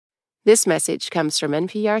This message comes from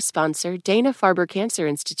NPR sponsor Dana-Farber Cancer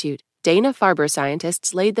Institute. Dana-Farber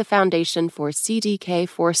scientists laid the foundation for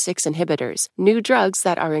CDK4/6 inhibitors, new drugs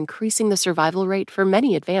that are increasing the survival rate for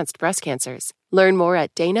many advanced breast cancers. Learn more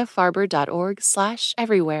at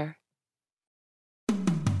danafarber.org/everywhere.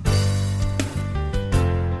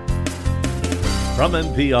 From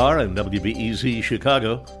NPR and WBEZ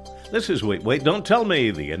Chicago, this is Wait, Don't Tell Me,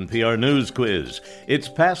 the NPR News Quiz. It's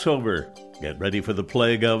Passover. Get ready for the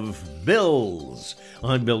plague of bills.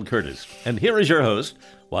 I'm Bill Curtis, and here is your host,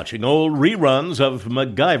 watching old reruns of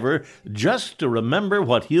MacGyver just to remember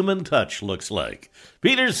what human touch looks like.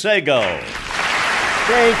 Peter Sago.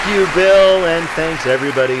 Thank you, Bill, and thanks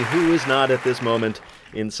everybody who is not at this moment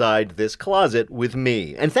inside this closet with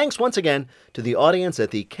me. And thanks once again to the audience at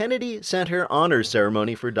the Kennedy Center Honors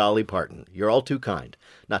Ceremony for Dolly Parton. You're all too kind.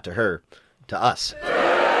 Not to her, to us.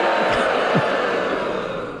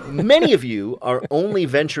 Many of you are only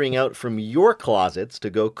venturing out from your closets to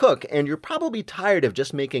go cook, and you're probably tired of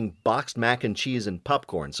just making boxed mac and cheese and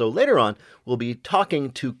popcorn. So later on, we'll be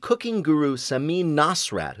talking to cooking guru Samin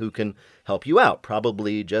Nosrat, who can help you out,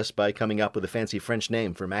 probably just by coming up with a fancy French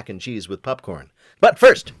name for mac and cheese with popcorn. But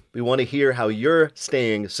first, we want to hear how you're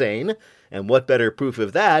staying sane. And what better proof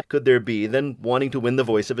of that could there be than wanting to win the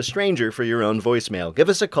voice of a stranger for your own voicemail? Give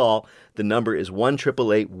us a call. The number is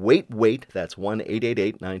 1-888-WAIT-WAIT. That's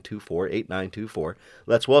 1-888-924-8924.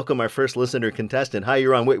 Let's welcome our first listener contestant. Hi,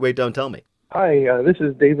 you're on Wait, Don't Tell Me. Hi, this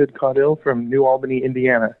is David Caudill from New Albany,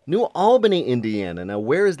 Indiana. New Albany, Indiana. Now,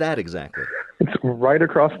 where is that exactly? It's right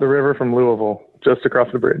across the river from Louisville, just across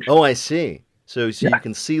the bridge. Oh, I see. So you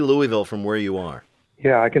can see Louisville from where you are.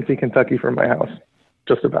 Yeah, I can see Kentucky from my house.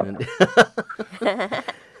 Just about.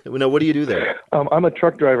 Now, what do you do there? I'm a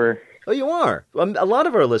truck driver. Oh, you are. A lot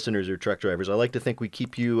of our listeners are truck drivers. I like to think we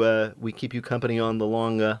keep you company on the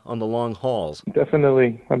long hauls.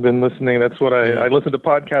 Definitely, I've been listening. That's what I listen to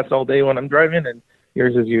podcasts all day when I'm driving, and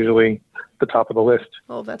yours is usually the top of the list.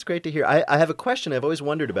 Oh, that's great to hear. I have a question I've always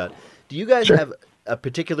wondered about. Do you guys have a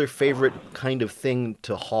particular favorite kind of thing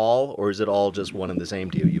to haul, or is it all just one and the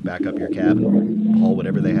same to you? You back up your cab and haul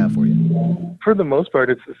whatever they have for you? For the most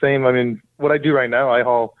part, it's the same. I mean, what I do right now, I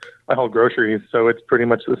haul groceries, so it's pretty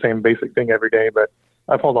much the same basic thing every day, but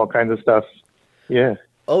I've hauled all kinds of stuff. Yeah.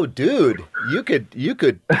 Oh, dude, you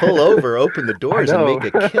could pull over, open the doors, and make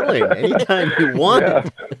a killing anytime you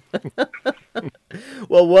wanted. Yeah.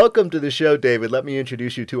 Well, welcome to the show, David. Let me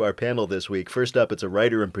introduce you to our panel this week. First up, it's a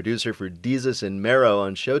writer and producer for Desus and Mero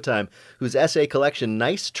on Showtime, whose essay collection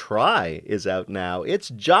Nice Try is out now. It's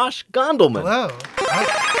Josh Gondelman. Hello.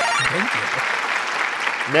 Thank you.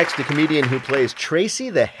 Next, a comedian who plays Tracy,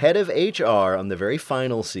 the head of HR on the very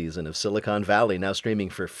final season of Silicon Valley, now streaming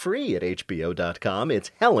for free at HBO.com.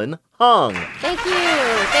 It's Helen Hong. Thank you.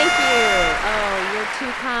 Oh, you're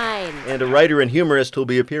too kind. And a writer and humorist who'll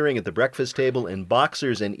be appearing at the breakfast table in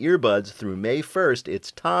boxers and earbuds through May 1st.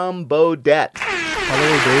 It's Tom Bodett.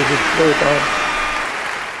 Hello, David. Hello, Tom.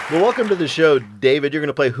 Well, welcome to the show, David. You're going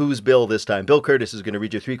to play Who's Bill this time. Bill Curtis is going to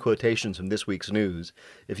read you 3 quotations from this week's news.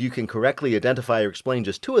 If you can correctly identify or explain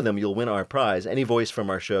just 2 of them, you'll win our prize. Any voice from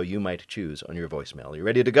our show you might choose on your voicemail. Are you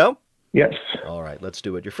ready to go? Yes. All right, let's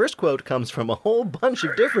do it. Your first quote comes from a whole bunch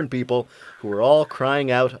of different people who are all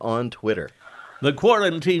crying out on Twitter. The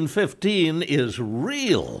Quarantine 15 is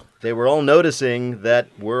real. They were all noticing that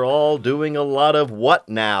we're all doing a lot of what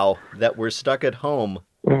now that we're stuck at home?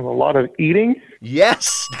 A lot of eating?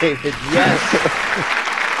 Yes, David, yes.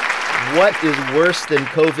 What is worse than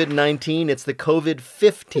COVID-19? It's the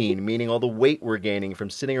COVID-15, meaning all the weight we're gaining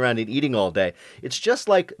from sitting around and eating all day. It's just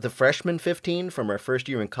like the freshman 15 from our first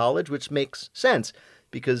year in college, which makes sense.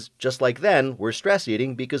 Because just like then, we're stress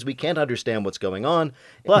eating because we can't understand what's going on.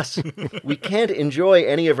 Plus, we can't enjoy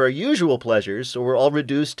any of our usual pleasures, so we're all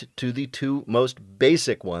reduced to the 2 most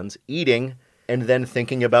basic ones, eating and then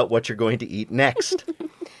thinking about what you're going to eat next.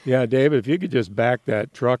 Yeah, David, if you could just back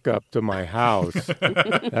that truck up to my house,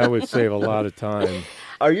 that would save a lot of time.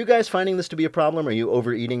 Are you guys finding this to be a problem? Are you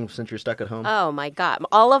overeating since you're stuck at home? Oh, my God.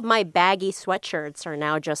 All of my baggy sweatshirts are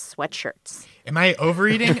now just sweatshirts. Am I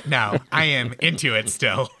overeating? No, I am into it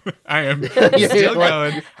still. I am still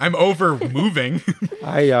going. I'm over moving.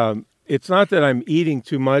 It's not that I'm eating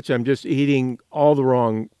too much. I'm just eating all the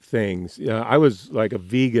wrong things. I was like a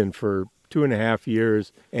vegan for 2.5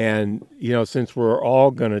 years. And, since we're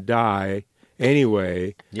all going to die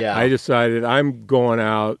anyway, I decided I'm going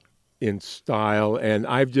out in style, and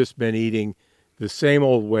I've just been eating the same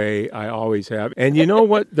old way I always have. And you know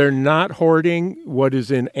what? They're not hoarding. What is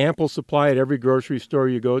in ample supply at every grocery store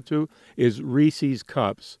you go to is Reese's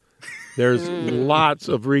cups. There's lots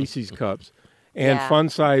of Reese's cups and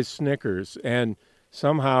fun-sized Snickers. And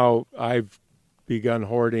somehow I've begun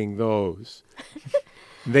hoarding those.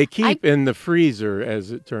 They keep in the freezer,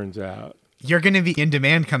 as it turns out. You're going to be in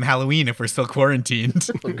demand come Halloween if we're still quarantined.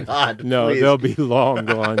 Oh, God, No, please. they'll be long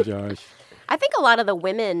gone, Josh. I think a lot of the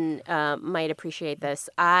women might appreciate this.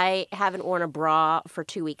 I haven't worn a bra for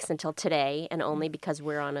 2 weeks until today, and only because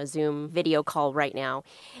we're on a Zoom video call right now.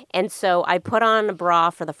 And so I put on a bra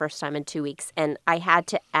for the first time in 2 weeks, and I had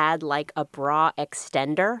to add like a bra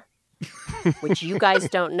extender, which you guys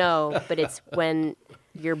don't know, but it's when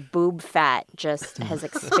your boob fat just has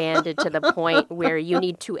expanded to the point where you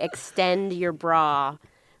need to extend your bra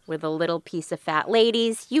with a little piece of fat.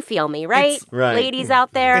 Ladies, you feel me, right? Right. Ladies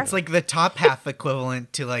out there. It's like the top half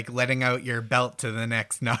equivalent to like letting out your belt to the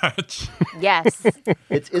next notch. Yes.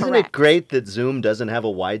 Isn't it great that Zoom doesn't have a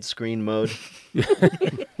widescreen mode?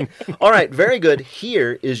 All right, very good.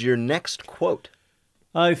 Here is your next quote.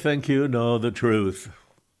 I think you know the truth.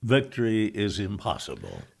 Victory is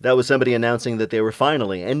impossible. That was somebody announcing that they were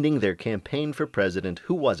finally ending their campaign for president.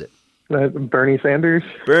 Who was it? Bernie Sanders.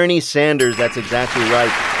 Bernie Sanders, that's exactly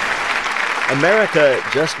right. America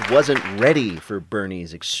just wasn't ready for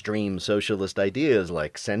Bernie's extreme socialist ideas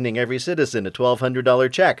like sending every citizen a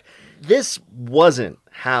 $1,200 check. This wasn't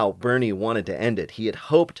how Bernie wanted to end it. He had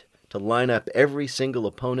hoped to line up every single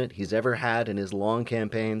opponent he's ever had in his long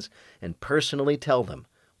campaigns and personally tell them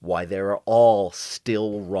why they're all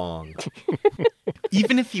still wrong.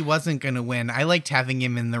 Even if he wasn't going to win, I liked having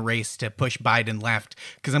him in the race to push Biden left,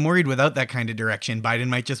 because I'm worried without that kind of direction, Biden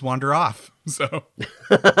might just wander off. So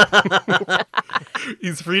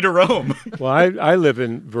he's free to roam. Well, I live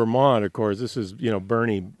in Vermont, of course. This is,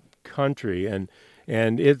 Bernie country, and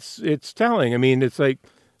it's telling. I mean, it's like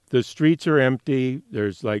the streets are empty.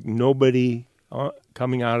 There's like nobody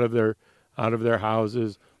coming out of their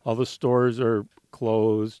houses. All the stores are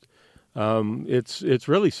closed. It's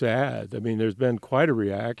really sad. I mean, there's been quite a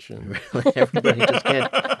reaction. Everybody just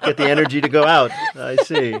can't get the energy to go out. I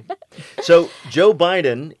see. So Joe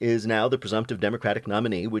Biden is now the presumptive Democratic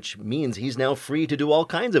nominee, which means he's now free to do all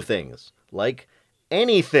kinds of things, like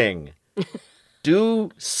anything.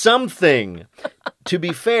 Do something. To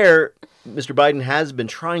be fair, Mr. Biden has been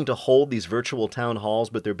trying to hold these virtual town halls,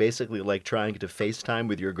 but they're basically like trying to FaceTime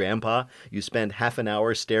with your grandpa. You spend half an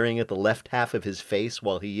hour staring at the left half of his face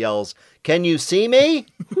while he yells, "Can you see me?"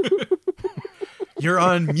 You're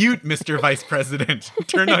on mute, Mr. Vice President.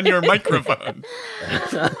 Turn on your microphone.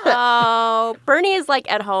 Oh, Bernie is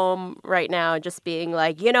like at home right now just being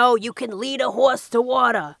like, you can lead a horse to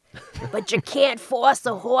water, but you can't force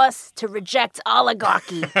a horse to reject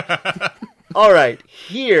oligarchy. All right,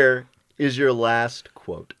 here is your last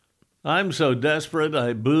quote. I'm so desperate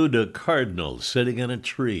I booed a cardinal sitting in a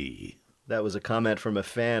tree. That was a comment from a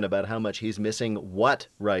fan about how much he's missing what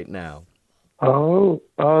right now? Oh,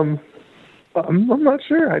 I'm not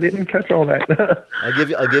sure. I didn't catch all that. I'll give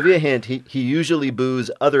you a hint. He usually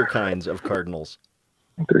boos other kinds of cardinals.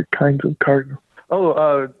 Other kinds of cardinals.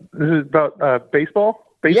 Oh, this is about baseball?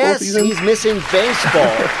 Yes, season? he's missing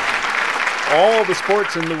baseball. All the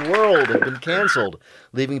sports in the world have been canceled,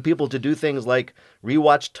 leaving people to do things like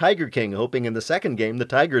rewatch Tiger King, hoping in the second game the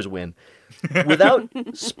Tigers win. Without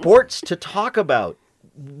sports to talk about,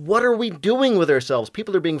 what are we doing with ourselves?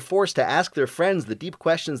 People are being forced to ask their friends the deep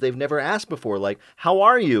questions they've never asked before, like, how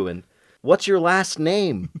are you? And what's your last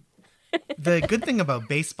name? The good thing about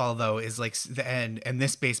baseball, though, is like, and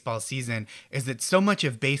this baseball season, is that so much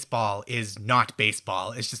of baseball is not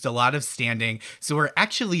baseball. It's just a lot of standing. So we're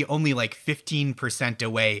actually only like 15%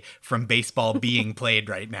 away from baseball being played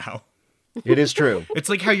right now. It is true. It's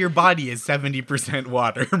like how your body is 70%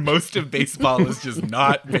 water. Most of baseball is just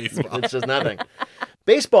not baseball. It's just nothing.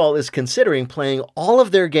 Baseball is considering playing all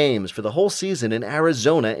of their games for the whole season in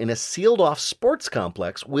Arizona in a sealed-off sports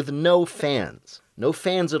complex with no fans. No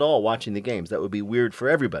fans at all watching the games. That would be weird for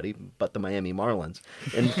everybody but the Miami Marlins.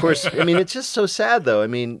 And, of course, I mean, it's just so sad, though. I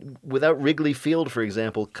mean, without Wrigley Field, for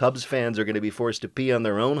example, Cubs fans are going to be forced to pee on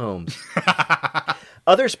their own homes.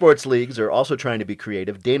 Other sports leagues are also trying to be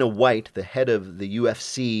creative. Dana White, the head of the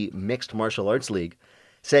UFC Mixed Martial Arts League,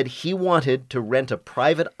 said he wanted to rent a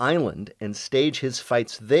private island and stage his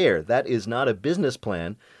fights there. That is not a business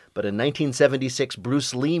plan, but a 1976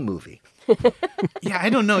 Bruce Lee movie. Yeah, I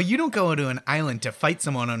don't know. You don't go to an island to fight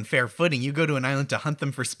someone on fair footing. You go to an island to hunt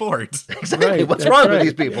them for sport. Exactly. Right, What's that's wrong right.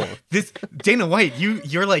 with these people? This Dana White,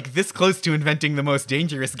 you're like this close to inventing the most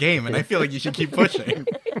dangerous game, and I feel like you should keep pushing.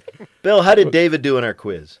 Bill, how did David do in our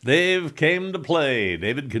quiz? Dave came to play.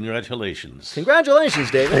 David, congratulations.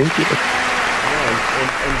 Congratulations, David. Thank you. Yeah,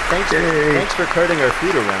 and thanks for carting our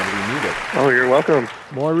food around. We need it. Oh, you're welcome.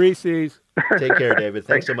 More Reese's. Take care, David.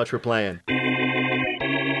 Thanks so much for playing.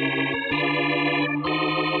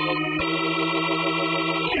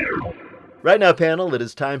 Right now, panel, it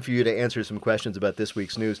is time for you to answer some questions about this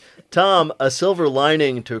week's news. Tom, a silver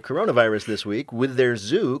lining to coronavirus this week. With their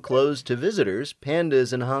zoo closed to visitors,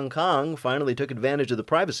 pandas in Hong Kong finally took advantage of the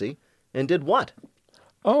privacy and did what?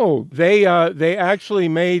 Oh, they actually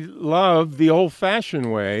made love the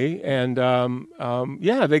old-fashioned way, and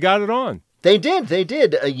they got it on. They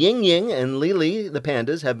did. Ying Ying and Lily, the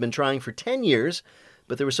pandas, have been trying for 10 years,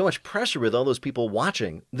 but there was so much pressure with all those people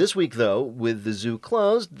watching. This week, though, with the zoo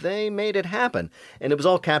closed, they made it happen. And it was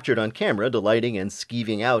all captured on camera, delighting and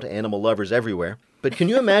skeeving out animal lovers everywhere. But can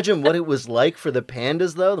you imagine what it was like for the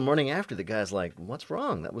pandas, though? The morning after, the guy's like, "What's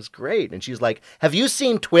wrong? That was great." And she's like, "Have you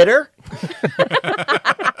seen Twitter?"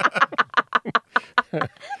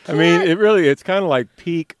 I mean, it's kind of like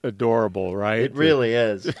peak adorable, right? It really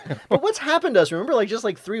is. But what's happened to us? Remember, just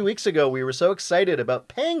 3 weeks ago, we were so excited about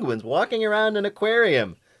penguins walking around an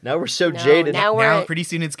aquarium. Now we're so jaded. Now pretty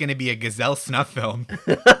soon it's going to be a gazelle snuff film.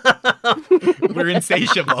 We're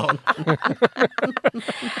insatiable.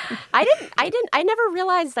 I never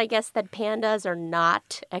realized, I guess, that pandas are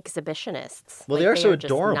not exhibitionists. Well, they are so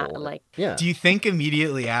adorable. Yeah. Do you think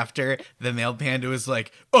immediately after the male panda was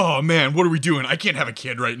like, "Oh man, what are we doing? I can't have a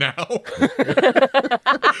kid right now.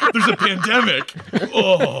 There's a pandemic."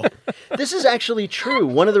 Oh. This is actually true.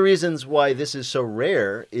 One of the reasons why this is so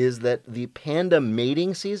rare is that the panda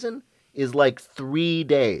mating season is 3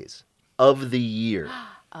 days of the year.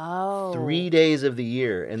 Oh. 3 days of the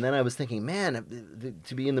year. And then I was thinking, man,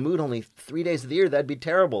 to be in the mood only 3 days of the year, that'd be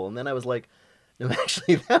terrible. And then I was like, no,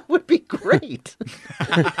 actually, that would be great.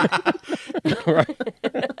 Right.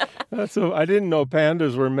 I didn't know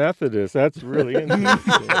pandas were Methodists. That's really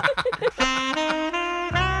interesting.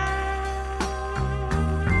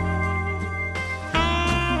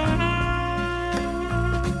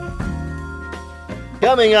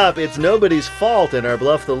 Coming up, it's nobody's fault in our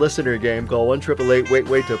Bluff the Listener game. Call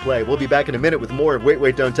 1-888-WAIT-WAIT to play. We'll be back in a minute with more of Wait,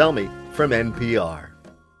 Wait, Don't Tell Me from NPR.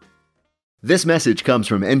 This message comes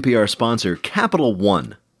from NPR sponsor Capital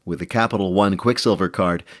One. With the Capital One Quicksilver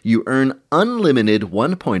card, you earn unlimited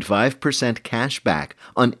 1.5% cash back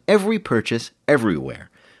on every purchase everywhere.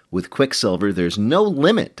 With Quicksilver, there's no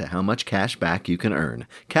limit to how much cash back you can earn.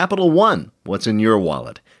 Capital One, what's in your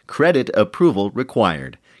wallet? Credit approval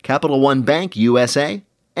required. Capital One Bank, USA,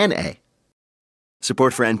 N.A.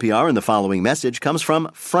 Support for NPR and the following message comes from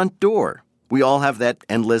Front Door. We all have that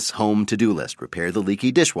endless home to-do list. Repair the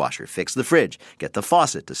leaky dishwasher, fix the fridge, get the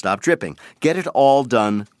faucet to stop dripping. Get it all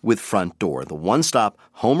done with Front Door, the one-stop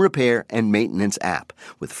home repair and maintenance app.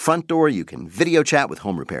 With Front Door, you can video chat with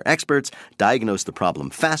home repair experts, diagnose the problem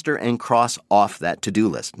faster, and cross off that to-do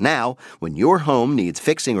list. Now, when your home needs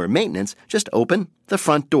fixing or maintenance, just open the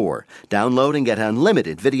Front Door. Download and get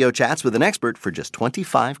unlimited video chats with an expert for just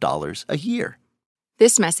 $25 a year.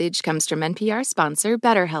 This message comes from NPR sponsor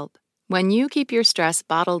BetterHelp. When you keep your stress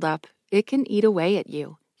bottled up, it can eat away at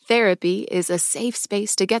you. Therapy is a safe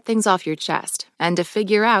space to get things off your chest and to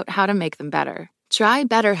figure out how to make them better. Try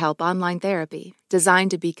BetterHelp Online Therapy,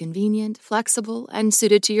 designed to be convenient, flexible, and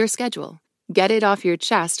suited to your schedule. Get it off your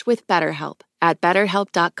chest with BetterHelp at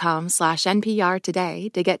BetterHelp.com/NPR today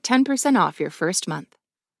to get 10% off your first month.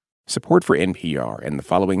 Support for NPR and the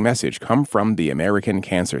following message come from the American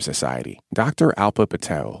Cancer Society. Dr. Alpa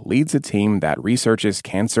Patel leads a team that researches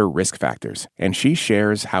cancer risk factors, and she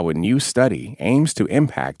shares how a new study aims to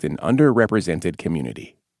impact an underrepresented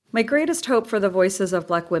community. My greatest hope for the Voices of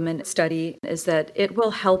Black Women study is that it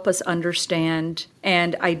will help us understand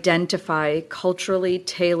and identify culturally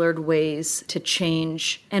tailored ways to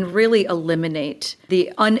change and really eliminate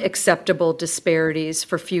the unacceptable disparities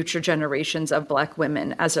for future generations of Black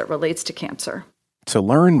women as it relates to cancer. To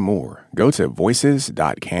learn more, go to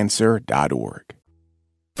voices.cancer.org.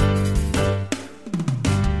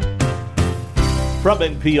 From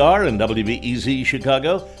NPR and WBEZ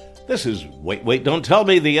Chicago, this is Wait, Wait, Don't Tell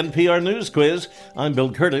Me, the NPR News Quiz. I'm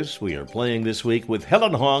Bill Curtis. We are playing this week with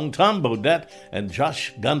Helen Hong, Tom Bodette, and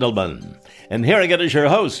Josh Gondelman. And here again is your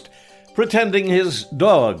host, pretending his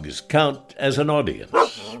dogs count as an audience,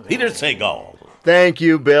 Peter Sagal. Thank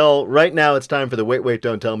you, Bill. Right now it's time for the Wait, Wait,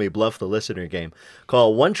 Don't Tell Me Bluff the Listener game.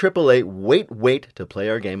 Call 1-888-WAIT-WAIT to play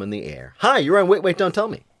our game on the air. Hi, you're on Wait, Wait, Don't Tell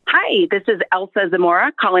Me. Hi, this is Elsa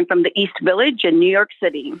Zamora calling from the East Village in New York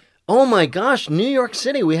City. Oh my gosh, New York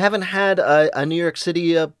City. We haven't had a New York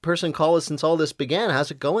City person call us since all this began.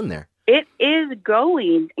 How's it going there? It is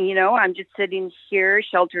going. I'm just sitting here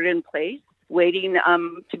sheltered in place, waiting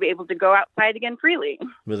to be able to go outside again freely.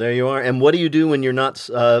 Well, there you are. And what do you do when you're not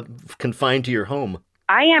confined to your home?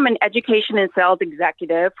 I am an education and sales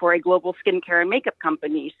executive for a global skincare and makeup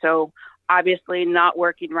company. So obviously not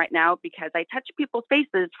working right now because I touch people's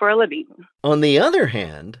faces for a living. On the other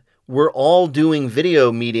hand, we're all doing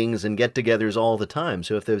video meetings and get-togethers all the time.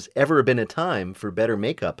 So if there's ever been a time for better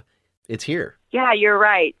makeup, it's here. Yeah, you're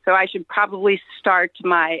right. So I should probably start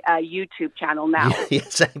my YouTube channel now.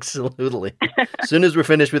 Yes, absolutely. As soon as we're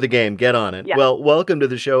finished with the game, get on it. Yeah. Well, welcome to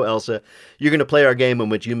the show, Elsa. You're going to play our game in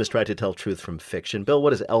which you must try to tell truth from fiction. Bill,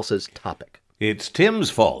 what is Elsa's topic? It's Tim's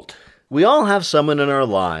fault. We all have someone in our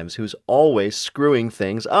lives who's always screwing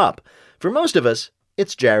things up. For most of us,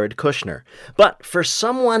 it's Jared Kushner. But for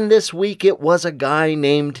someone this week, it was a guy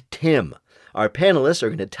named Tim. Our panelists are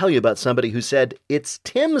going to tell you about somebody who said it's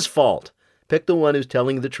Tim's fault. Pick the one who's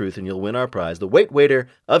telling the truth and you'll win our prize, the Wait Waiter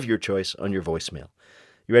of your choice on your voicemail.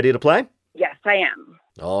 You ready to play? Yes, I am.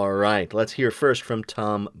 All right, let's hear first from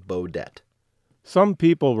Tom Bodette. Some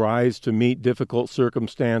people rise to meet difficult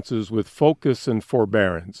circumstances with focus and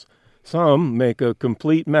forbearance. Some make a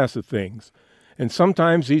complete mess of things. And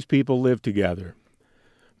sometimes these people live together.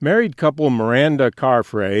 Married couple Miranda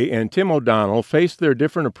Carfrae and Tim O'Donnell faced their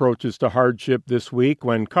different approaches to hardship this week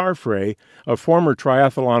when Carfrae, a former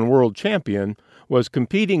triathlon world champion, was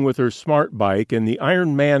competing with her smart bike in the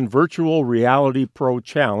Ironman Virtual Reality Pro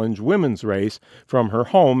Challenge women's race from her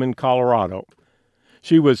home in Colorado.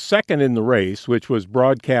 She was second in the race, which was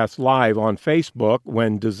broadcast live on Facebook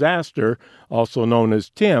when disaster, also known as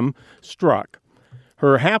Tim, struck.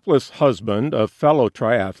 Her hapless husband, a fellow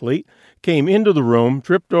triathlete, came into the room,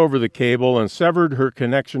 tripped over the cable, and severed her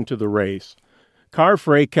connection to the race.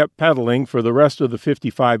 Carfrae kept pedaling for the rest of the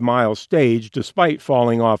 55-mile stage despite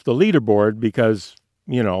falling off the leaderboard because,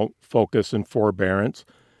 focus and forbearance.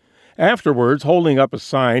 Afterwards, holding up a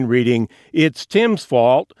sign reading, "It's Tim's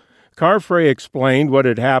fault," Carfrae explained what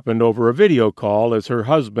had happened over a video call as her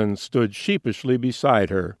husband stood sheepishly beside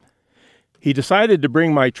her. "He decided to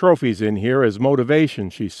bring my trophies in here as motivation,"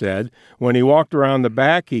 she said. "When he walked around the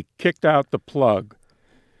back, he kicked out the plug."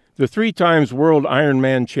 The 3-time world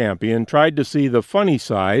Ironman champion tried to see the funny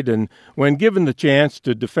side, and when given the chance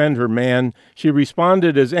to defend her man, she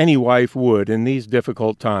responded as any wife would in these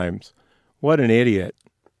difficult times. What an idiot.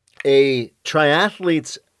 A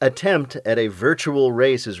triathlete's attempt at a virtual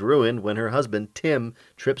race is ruined when her husband, Tim,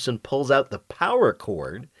 trips and pulls out the power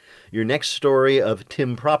cord. Your next story of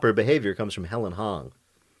Tim proper behavior comes from Helen Hong.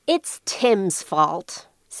 It's Tim's fault,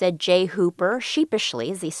 said Jay Hooper sheepishly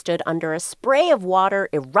as he stood under a spray of water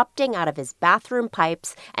erupting out of his bathroom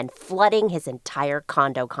pipes and flooding his entire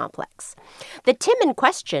condo complex. The Tim in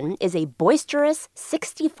question is a boisterous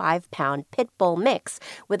 65-pound pit bull mix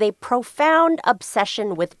with a profound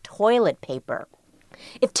obsession with toilet paper.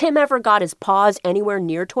 If Tim ever got his paws anywhere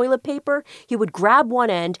near toilet paper, he would grab one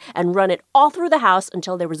end and run it all through the house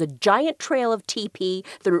until there was a giant trail of TP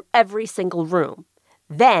through every single room.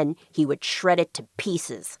 Then he would shred it to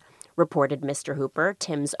pieces, reported Mr. Hooper,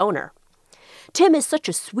 Tim's owner. Tim is such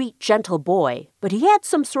a sweet, gentle boy, but he had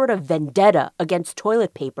some sort of vendetta against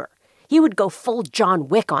toilet paper. He would go full John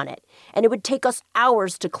Wick on it, and it would take us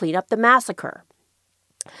hours to clean up the massacre.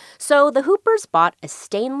 So the Hoopers bought a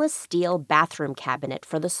stainless steel bathroom cabinet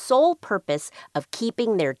for the sole purpose of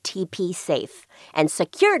keeping their TP safe and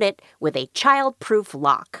secured it with a child-proof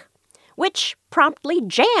lock, which promptly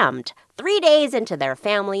jammed 3 days into their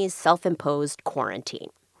family's self-imposed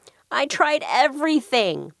quarantine. "I tried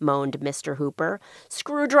everything," moaned Mr. Hooper.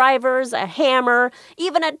 "Screwdrivers, a hammer,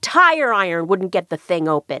 even a tire iron wouldn't get the thing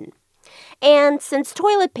open." And since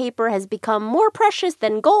toilet paper has become more precious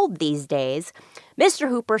than gold these days, Mr.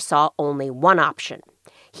 Hooper saw only one option.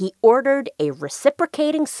 He ordered a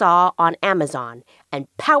reciprocating saw on Amazon and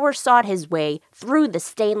power sawed his way through the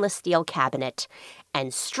stainless steel cabinet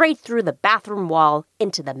and straight through the bathroom wall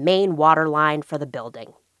into the main water line for the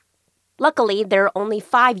building. Luckily, there are only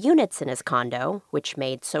 5 units in his condo, which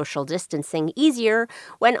made social distancing easier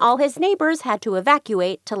when all his neighbors had to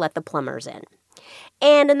evacuate to let the plumbers in.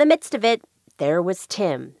 And in the midst of it, there was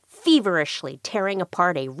Tim, feverishly tearing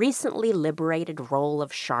apart a recently liberated roll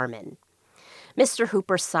of Charmin. Mr.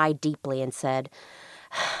 Hooper sighed deeply and said,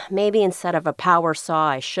 "Maybe instead of a power saw,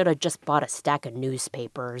 I should have just bought a stack of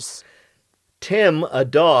newspapers." Tim, a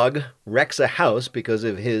dog, wrecks a house because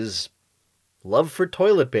of his love for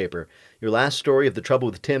toilet paper. Your last story of the trouble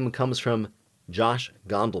with Tim comes from Josh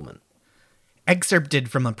Gondelman.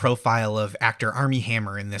 Excerpted from a profile of actor Armie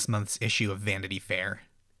Hammer in this month's issue of Vanity Fair.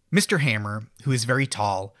 Mr. Hammer, who is very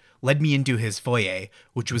tall, led me into his foyer,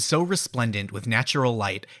 which was so resplendent with natural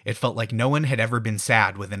light it felt like no one had ever been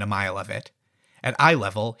sad within a mile of it. At eye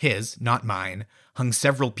level, his, not mine, hung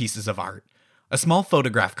several pieces of art. A small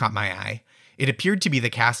photograph caught my eye. It appeared to be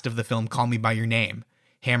the cast of the film Call Me By Your Name.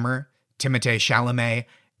 Hammer, Timothée Chalamet,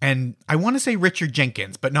 and I want to say Richard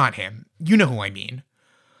Jenkins, but not him. You know who I mean.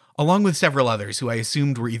 along with several others who I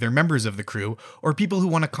assumed were either members of the crew or people who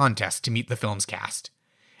won a contest to meet the film's cast.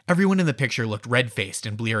 Everyone in the picture looked red-faced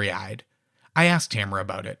and bleary-eyed. I asked Hammer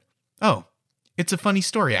about it. "Oh, it's a funny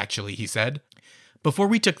story, actually," he said. Before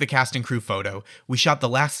we took the cast and crew photo, we shot the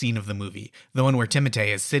last scene of the movie, the one where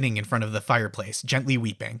Timothée is sitting in front of the fireplace, gently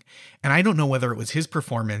weeping. And I don't know whether it was his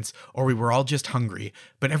performance or we were all just hungry,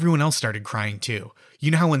 but everyone else started crying too.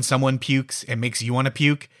 You know how when someone pukes, it makes you want to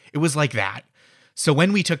puke? It was like that. So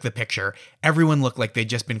when we took the picture, everyone looked like they'd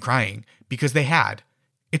just been crying, because they had.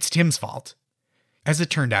 It's Tim's fault. As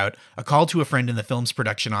it turned out, a call to a friend in the film's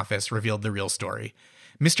production office revealed the real story.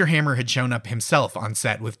 Mr. Hammer had shown up himself on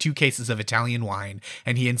set with 2 cases of Italian wine,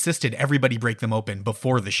 and he insisted everybody break them open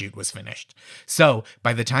before the shoot was finished. So,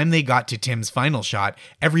 by the time they got to Tim's final shot,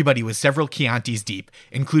 everybody was several Chiantis deep,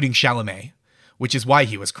 including Chalamet, which is why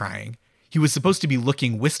he was crying. He was supposed to be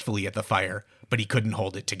looking wistfully at the fire, but he couldn't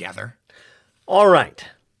hold it together. All right.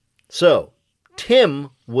 So,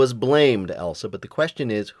 Tim was blamed, Elsa, but the question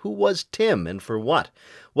is, who was Tim and for what?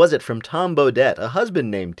 Was it from Tom Bodette, a husband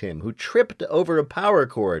named Tim, who tripped over a power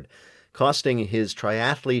cord, costing his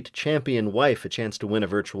triathlete champion wife a chance to win a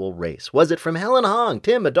virtual race? Was it from Helen Hong,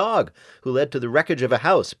 Tim, a dog, who led to the wreckage of a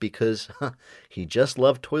house because he just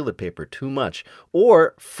loved toilet paper too much?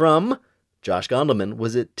 Or from Josh Gondelman,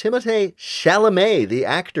 was it Timothée Chalamet, the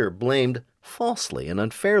actor, blamed falsely and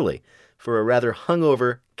unfairly for a rather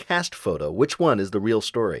hungover cast photo? Which one is the real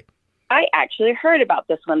story? I actually heard about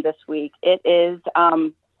this one this week. It is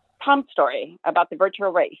Tom's story about the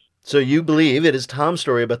virtual race. So you believe it is Tom's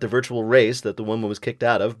story about the virtual race that the woman was kicked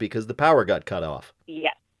out of because the power got cut off?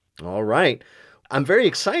 Yes. All right. I'm very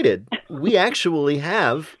excited. We actually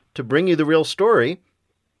have, to bring you the real story,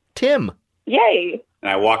 Tim. Yay.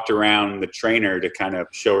 And I walked around the trainer to kind of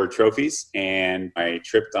show her trophies, and I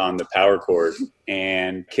tripped on the power cord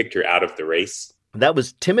and kicked her out of the race. That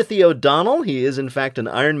was Timothy O'Donnell. He is, in fact, an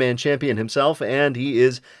Ironman champion himself, and he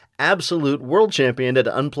is absolute world champion at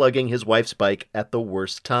unplugging his wife's bike at the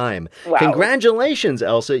worst time. Wow. Congratulations,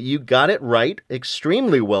 Elsa. You got it right.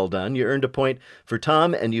 Extremely well done. You earned a point for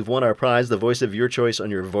Tom, and you've won our prize, the voice of your choice,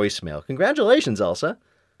 on your voicemail. Congratulations, Elsa.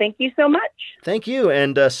 Thank you so much. Thank you,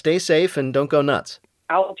 and stay safe and don't go nuts.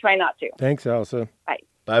 I'll try not to. Thanks, Elsa. Bye.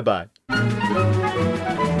 Bye-bye.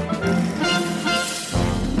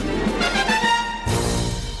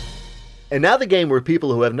 And now the game where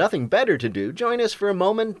people who have nothing better to do join us for a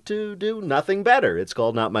moment to do nothing better. It's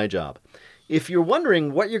called Not My Job. If you're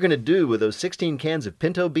wondering what you're going to do with those 16 cans of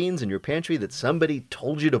pinto beans in your pantry that somebody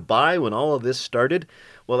told you to buy when all of this started,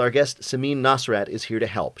 well, our guest Samin Nosrat is here to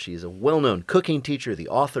help. She's a well-known cooking teacher, the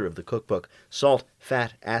author of the cookbook Salt,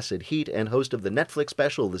 Fat, Acid, Heat, and host of the Netflix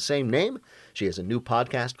special of the same name. She has a new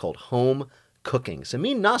podcast called Home Cooking.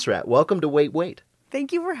 Samin Nosrat, welcome to Wait, Wait.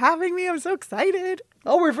 Thank you for having me. I'm so excited.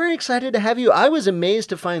 Oh, we're very excited to have you. I was amazed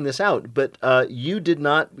to find this out, but you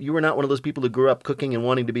were not one of those people who grew up cooking and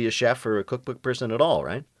wanting to be a chef or a cookbook person at all,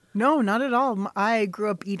 right? No, not at all. I grew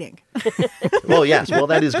up eating. Well, yes. Well,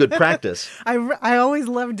 that is good practice. I always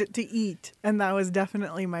loved to eat, and that was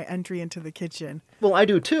definitely my entry into the kitchen. Well, I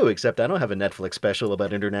do too, except I don't have a Netflix special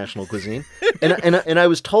about international cuisine. and I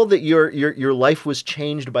was told that your life was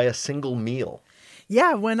changed by a single meal.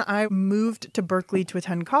 Yeah, when I moved to Berkeley to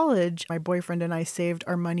attend college, my boyfriend and I saved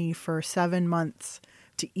our money for 7 months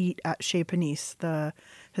to eat at Chez Panisse, the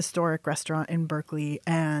historic restaurant in Berkeley.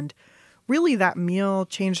 And really that meal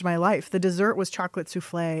changed my life. The dessert was chocolate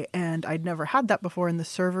souffle, and I'd never had that before. And the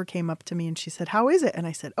server came up to me and she said, "How is it?" And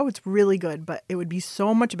I said, "Oh, it's really good, but it would be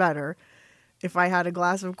so much better if I had a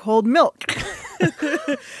glass of cold milk."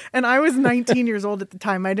 And I was 19 years old at the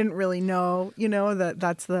time. I didn't really know, that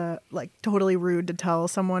that's totally rude to tell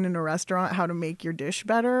someone in a restaurant how to make your dish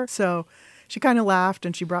better. So she kind of laughed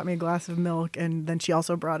and she brought me a glass of milk. And then she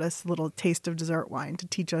also brought us a little taste of dessert wine to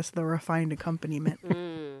teach us the refined accompaniment.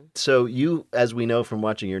 So you, as we know from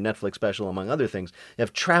watching your Netflix special, among other things,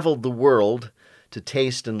 have traveled the world to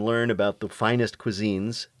taste and learn about the finest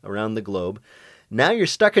cuisines around the globe. Now you're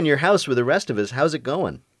stuck in your house with the rest of us. How's it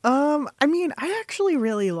going? I actually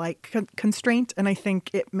really like constraint, and I think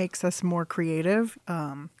it makes us more creative.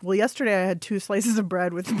 Well, yesterday I had 2 slices of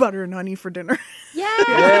bread with butter and honey for dinner.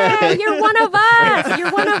 Yay! You're one of us!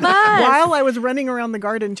 You're one of us! While I was running around the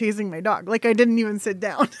garden chasing my dog. I didn't even sit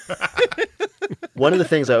down. One of the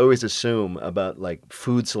things I always assume about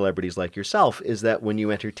food celebrities like yourself is that when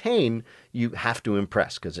you entertain, you have to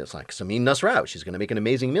impress, because it's like Samin Nosrat, she's going to make an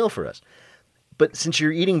amazing meal for us. But since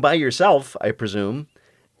you're eating by yourself, I presume,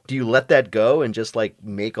 do you let that go and just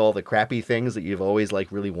make all the crappy things that you've always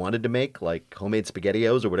really wanted to make, like homemade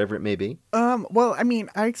SpaghettiOs or whatever it may be?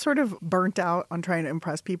 I sort of burnt out on trying to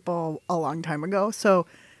impress people a long time ago. So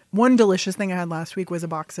One delicious thing I had last week was a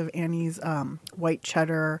box of Annie's white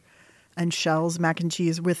cheddar and shells mac and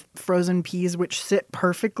cheese with frozen peas, which sit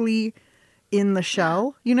perfectly in the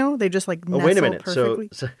shell. You know, they just like nestle wait a minute. perfectly.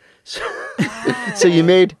 So you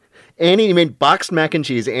made boxed mac and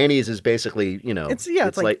cheese. Annie's is basically,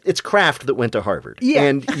 it's like it's Kraft that went to Harvard. Yeah.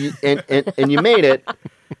 And you made it,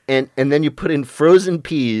 and then you put in frozen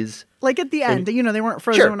peas. Like at the end, they weren't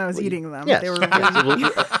frozen when I was eating them. Yes. They were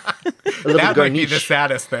A little That might be garnish. the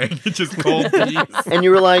saddest thing. Just cold peas. And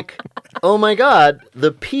you were like, oh my God,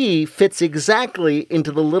 the pea fits exactly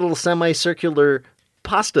into the little semicircular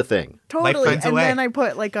pasta thing. Totally. finds a And way. then I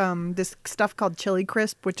put like this stuff called chili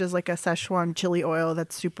crisp, which is like a Szechuan chili oil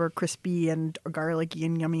that's super crispy and garlicky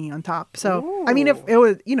and yummy on top. So, I mean, if it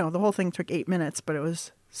was, the whole thing took 8 minutes, but it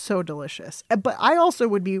was so delicious. But I also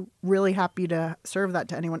would be really happy to serve that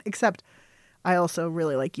to anyone, except I also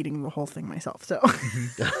really like eating the whole thing myself. So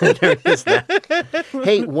There is that.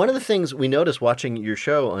 Hey, one of the things we noticed watching your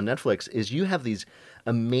show on Netflix is you have these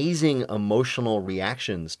amazing emotional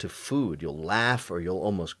reactions to food. You'll laugh or you'll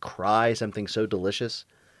almost cry, something so delicious.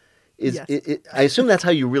 Yes. I assume that's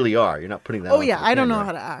how you really are. You're not putting that on Oh yeah, for the I don't know camera.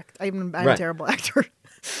 how to act. I'm Right. a terrible actor.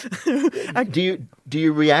 Do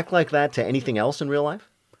you react like that to anything else in real life?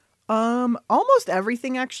 Almost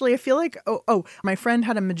everything actually. I feel like my friend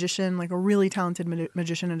had a magician, like a really talented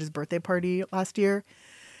magician at his birthday party last year,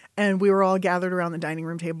 and we were all gathered around the dining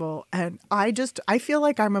room table, and I feel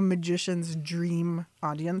like I'm a magician's dream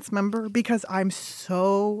audience member because I'm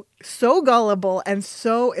so gullible and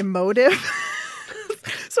so emotive.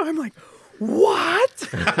 So I'm like, what?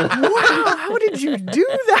 Wow, how did you do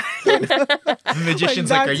that? The magician's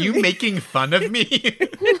like, are that's you me. making fun of me?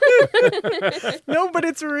 No, but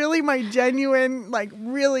it's really my genuine, like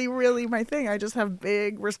really, really my thing. I just have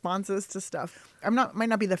big responses to stuff. Might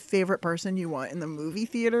not be the favorite person you want in the movie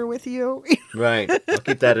theater with you. Right. I'll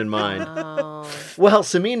keep that in mind. Oh. Well,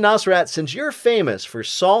 Samin Nosrat, since you're famous for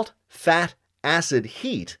salt, fat, acid,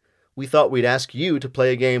 heat, we thought we'd ask you to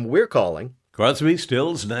play a game we're calling. Crosby,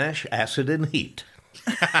 Stills, Nash, Acid, and Heat.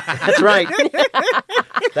 That's right.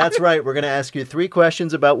 That's right. We're going to ask you 3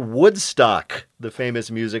 questions about Woodstock, the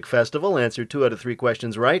famous music festival. Answer 2 out of 3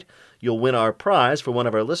 questions right. You'll win our prize for one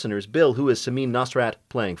of our listeners. Bill, who is Samin Nosrat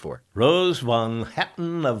playing for? Rose von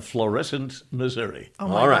Hatton of Florissant, Missouri. Oh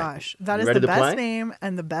my All right. gosh. That You is ready the to best play? name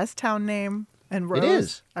and the best town name. And Rose, It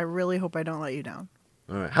is. I really hope I don't let you down.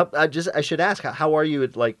 All right. I should ask, how are you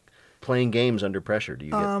at playing games under pressure? Do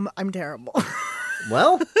you get? I'm terrible.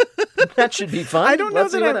 Well, that should be fun. I don't know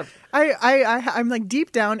Let's see that what I'm like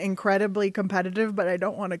deep down incredibly competitive, but I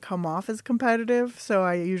don't want to come off as competitive, so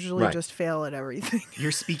I usually Right. just fail at everything.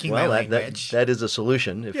 You're speaking Well, my that language. is a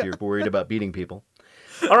solution if you're worried about beating people.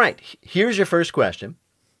 All right, here's your first question.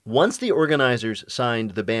 Once the organizers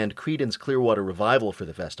signed the band Creedence Clearwater Revival for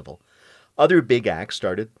the festival, other big acts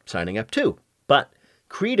started signing up too. But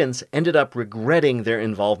Creedence ended up regretting their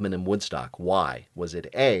involvement in Woodstock. Why? Was it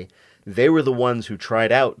A, they were the ones who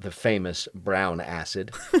tried out the famous brown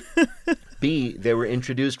acid? B, they were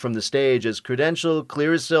introduced from the stage as Credential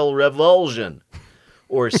Clearasil Revulsion?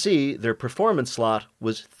 Or C, their performance slot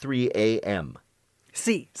was 3 a.m.?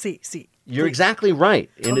 C. You're exactly right.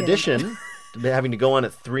 In Okay. addition to having to go on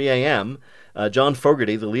at 3 a.m., John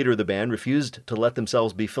Fogerty, the leader of the band, refused to let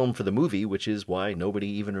themselves be filmed for the movie, which is why nobody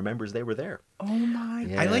even remembers they were there. Oh my.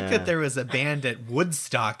 Yeah. I like that there was a band at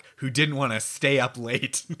Woodstock who didn't want to stay up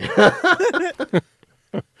late.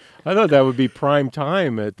 I thought that would be prime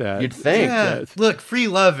time at that. You'd think. Yeah, Yes. look, free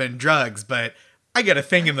love and drugs, but I got a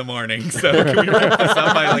thing in the morning, so can we wrap this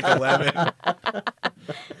up by like 11?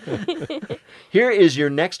 Here is your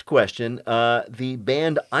next question. The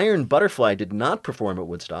band Iron Butterfly did not perform at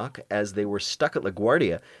Woodstock as they were stuck at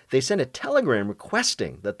LaGuardia. They sent a telegram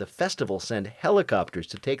requesting that the festival send helicopters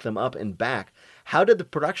to take them up and back. How did the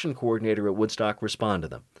production coordinator at Woodstock respond to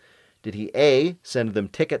them? Did he A, send them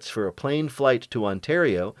tickets for a plane flight to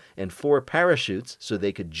Ontario and 4 parachutes so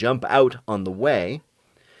they could jump out on the way?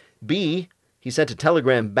 B, he sent a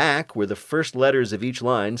telegram back where the first letters of each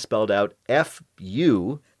line spelled out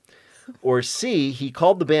F-U? Or C, he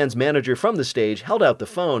called the band's manager from the stage, held out the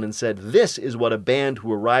phone, and said, "This is what a band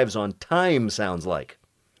who arrives on time sounds like."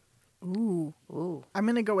 Ooh. I'm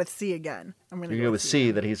gonna go with C again. You're going to go with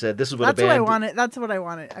C, that he said, "This is what That's a band..." what I wanted. That's what I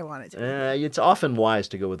wanted. I wanted to. It's often wise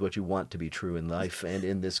to go with what you want to be true in life and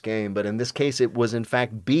in this game, but in this case, it was in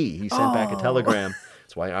fact B. He sent back a telegram.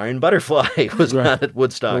 That's why Iron Butterfly was not at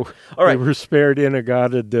Woodstock. All right. We were spared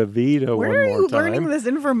Inagata Davida Where one are more you time. learning this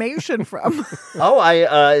information from?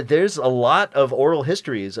 There's a lot of oral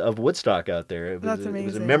histories of Woodstock out there. It was, That's It was a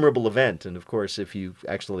amazing. memorable event, and of course, if you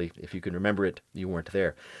can remember it, you weren't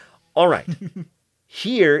there. All right.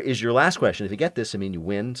 Here is your last question. If you get this, I mean, you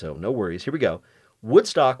win, so no worries. Here we go.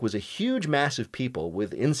 Woodstock was a huge mass of people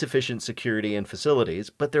with insufficient security and facilities,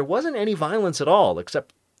 but there wasn't any violence at all,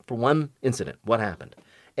 except for one incident. What happened?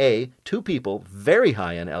 A, 2 people, very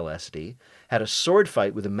high on LSD, had a sword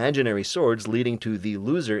fight with imaginary swords, leading to the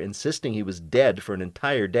loser insisting he was dead for an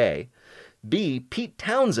entire day. B, Pete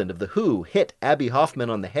Townsend of The Who hit Abby Hoffman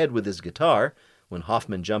on the head with his guitar when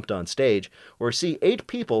Hoffman jumped on stage. Or C, 8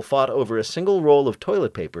 people fought over a single roll of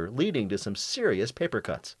toilet paper, leading to some serious paper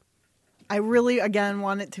cuts. I really, again,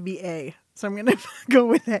 want it to be A, so I'm going to go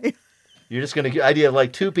with A. You're just going to get the idea of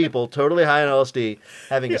like 2 people totally high on LSD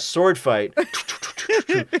having a sword fight.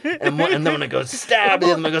 and then when it goes stab,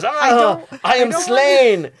 and then it goes, I am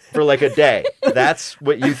slain for like a day. That's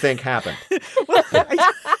what you think happened.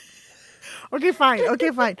 Okay, fine.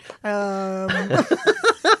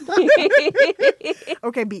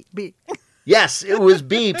 Okay, B. Yes, it was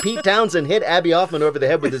B. Pete Townsend hit Abby Hoffman over the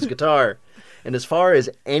head with his guitar. And as far as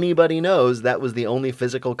anybody knows, that was the only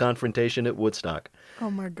physical confrontation at Woodstock.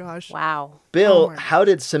 Oh my gosh. Wow. Bill, how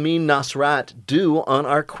did Samin Nosrat do on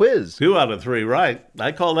our quiz? 2 out of 3 right.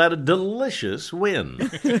 I call that a delicious win.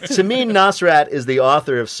 Samin Nosrat is the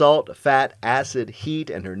author of Salt, Fat, Acid,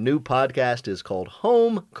 Heat, and her new podcast is called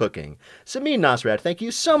Home Cooking. Samin Nosrat, thank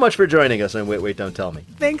you so much for joining us on Wait, Wait, Don't Tell Me.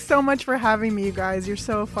 Thanks so much for having me, you guys. You're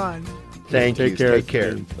so fun. Thank you. Take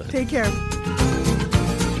care. Take care.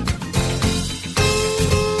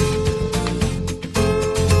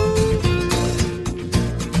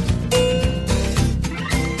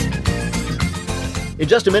 In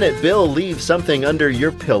just a minute, Bill leaves something under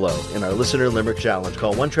your pillow in our Listener Limerick Challenge.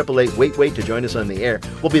 Call 1-888-WAIT-WAIT to join us on the air.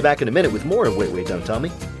 We'll be back in a minute with more of Wait, Wait, Don't Tell Me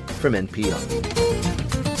from NPR.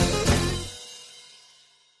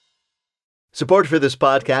 Support for this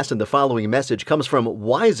podcast and the following message comes from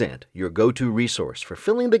Wyzant, your go-to resource for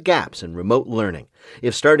filling the gaps in remote learning.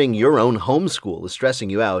 If starting your own homeschool is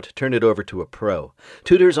stressing you out, turn it over to a pro.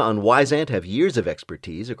 Tutors on Wyzant have years of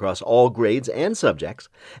expertise across all grades and subjects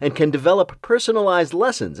and can develop personalized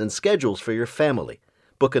lessons and schedules for your family.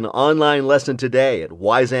 Book an online lesson today at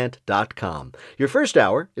Wyzant.com. Your first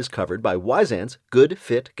hour is covered by Wyzant's Good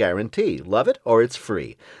Fit Guarantee. Love it or it's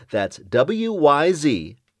free. That's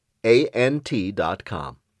WYZANT.com.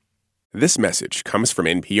 This message comes from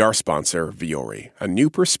NPR sponsor Vuori, a new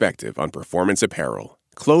perspective on performance apparel.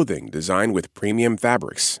 Clothing designed with premium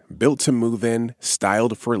fabrics, built to move in,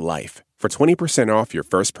 styled for life. For 20% off your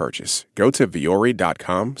first purchase, go to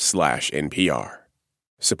vuori.com/NPR.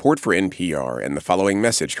 Support for NPR and the following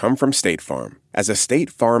message come from State Farm. As a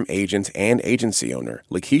State Farm agent and agency owner,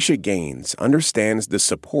 Lakeisha Gaines understands the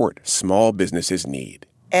support small businesses need.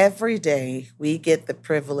 Every day, we get the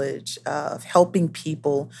privilege of helping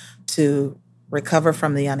people to recover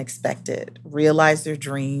from the unexpected, realize their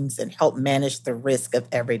dreams, and help manage the risk of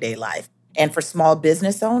everyday life. And for small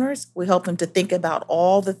business owners, we help them to think about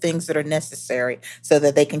all the things that are necessary so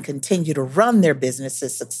that they can continue to run their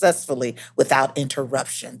businesses successfully without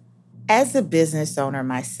interruption. As a business owner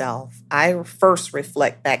myself, I first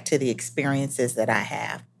reflect back to the experiences that I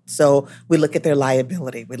have. So we look at their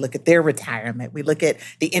liability, we look at their retirement, we look at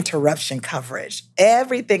the interruption coverage,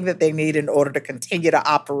 everything that they need in order to continue to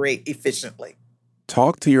operate efficiently.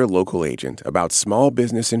 Talk to your local agent about small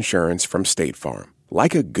business insurance from State Farm.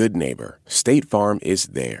 Like a good neighbor, State Farm is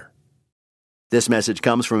there. This message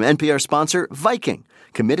comes from NPR sponsor Viking,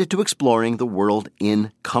 committed to exploring the world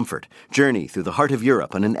in comfort. Journey through the heart of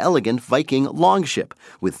Europe on an elegant Viking longship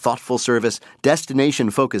with thoughtful service,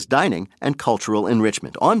 destination-focused dining, and cultural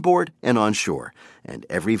enrichment on board and on shore. And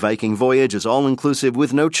every Viking voyage is all-inclusive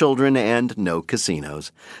with no children and no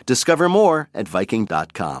casinos. Discover more at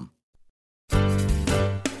Viking.com.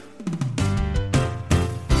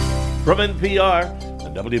 From NPR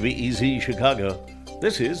and WBEZ Chicago,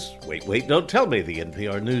 this is Wait, Wait, Don't Tell Me, the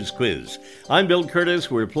NPR News Quiz. I'm Bill Curtis.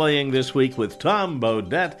 We're playing this week with Tom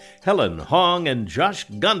Bodette, Helen Hong, and Josh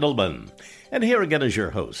Gundelman. And here again is your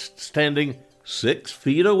host, standing 6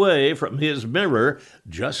 feet away from his mirror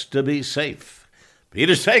just to be safe,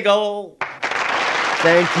 Peter Sagal.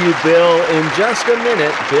 Thank you, Bill. In just a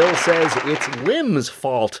minute, Bill says it's Lim's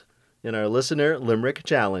fault in our Listener Limerick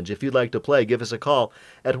Challenge. If you'd like to play, give us a call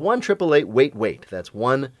at 1-888-WAIT-WAIT. That's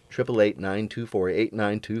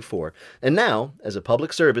 1-888-924-8924. And now, as a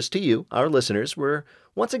public service to you, our listeners, we're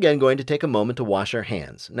once again going to take a moment to wash our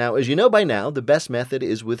hands. Now, as you know by now, the best method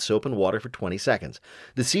is with soap and water for 20 seconds.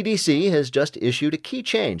 The CDC has just issued a key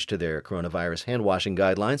change to their coronavirus hand washing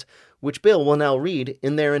guidelines, which Bill will now read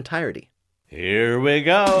in their entirety. Here we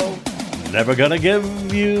go. Never gonna give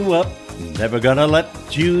you up. Never gonna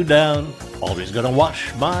let you down. Always gonna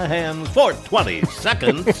wash my hands for 20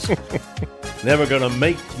 seconds. never gonna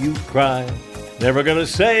make you cry, never gonna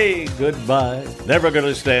say goodbye, never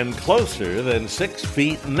gonna stand closer than 6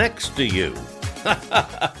 feet next to you.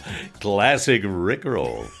 Classic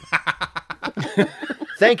Rickroll.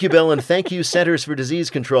 Thank you, Bill, and thank you, Centers for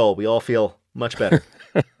Disease Control. We all feel much better.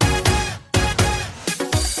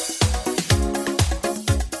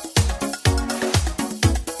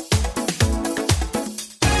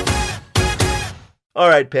 All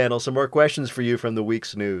right, panel, some more questions for you from the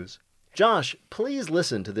week's news. Josh, please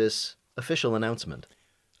listen to this official announcement.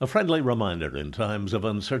 A friendly reminder in times of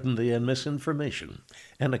uncertainty and misinformation.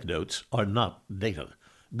 Anecdotes are not data.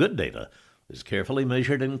 Good data is carefully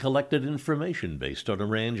measured and collected information based on a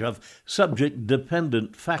range of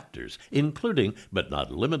subject-dependent factors, including, but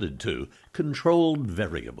not limited to, controlled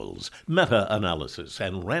variables, meta-analysis,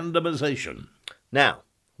 and randomization. Now,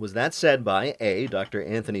 was that said by A, Dr.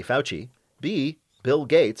 Anthony Fauci, B, Bill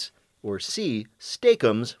Gates, or C,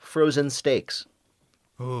 Steakums Frozen Steaks?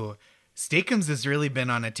 Ooh, Steakums has really been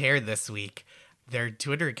on a tear this week. Their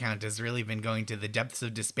Twitter account has really been going to the depths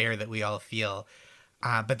of despair that we all feel.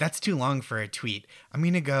 But that's too long for a tweet. I'm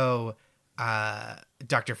going to go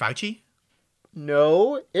Dr. Fauci?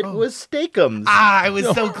 No, it was Steakums. I was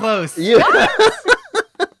so close. You're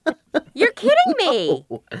kidding me.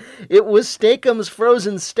 It was Steakums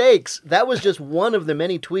Frozen Steaks. That was just one of the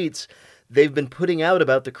many tweets they've been putting out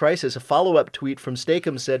about the crisis. A follow-up tweet from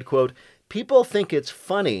Steakums said, quote, "People think it's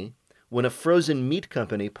funny when a frozen meat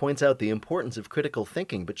company points out the importance of critical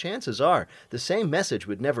thinking, but chances are the same message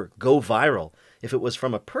would never go viral if it was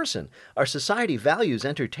from a person. Our society values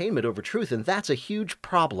entertainment over truth, and that's a huge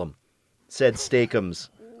problem," said Steakums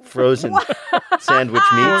Frozen Sandwich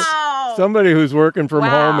Meats. Somebody who's working from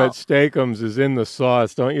home at Steakums is in the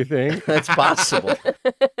sauce, don't you think? That's possible.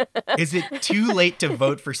 Is it too late to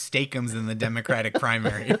vote for Steakums in the Democratic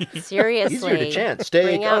primary? Seriously, easier to chant.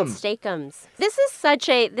 Bring out Steakums. This is such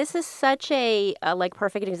a like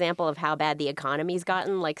perfect example of how bad the economy's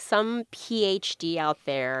gotten. Like some PhD out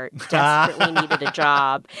there desperately needed a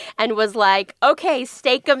job and was like, "Okay,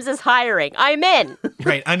 Steakums is hiring. I'm in."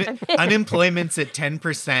 Right. Unemployment's at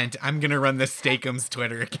 10%. I'm gonna run the Steakums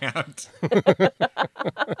Twitter account.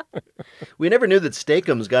 We never knew that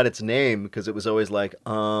Steakums got its name because it was always like,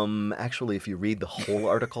 actually, if you read the whole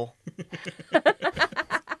article.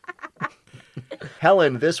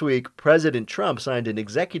 Helen, this week, President Trump signed an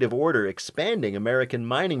executive order expanding American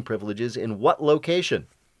mining privileges in what location?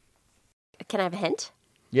 Can I have a hint?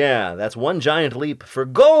 Yeah, that's one giant leap for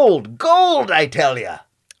gold. Gold, I tell ya.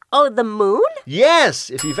 Oh, the moon? Yes.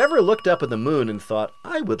 If you've ever looked up at the moon and thought,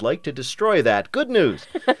 I would like to destroy that, good news.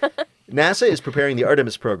 NASA is preparing the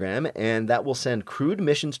Artemis program, and that will send crewed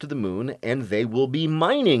missions to the moon, and they will be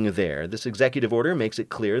mining there. This executive order makes it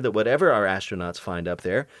clear that whatever our astronauts find up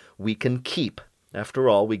there, we can keep. After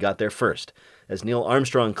all, we got there first. As Neil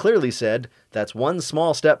Armstrong clearly said, that's one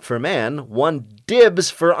small step for man, one dibs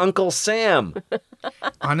for Uncle Sam.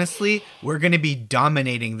 Honestly, we're going to be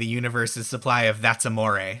dominating the universe's supply of That's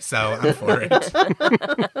Amore, so I'm for it.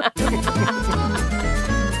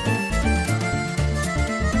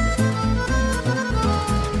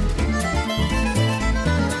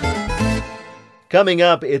 Coming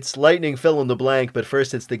up, it's lightning fill in the blank, but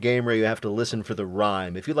first it's the game where you have to listen for the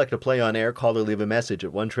rhyme. If you'd like to play on air, call or leave a message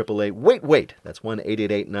at 1-888-WAIT-WAIT. That's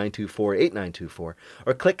 1-888-924-8924.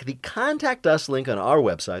 Or click the Contact Us link on our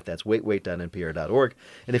website. That's waitwait.npr.org.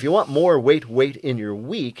 And if you want more Wait Wait in your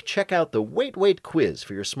week, check out the Wait Wait quiz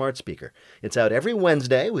for your smart speaker. It's out every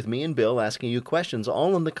Wednesday with me and Bill asking you questions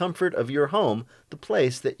all in the comfort of your home, the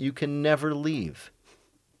place that you can never leave.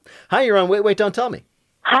 Hi, you're on Wait Wait, Don't Tell Me.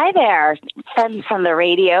 Hi there, friends from the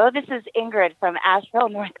radio. This is Ingrid from Asheville,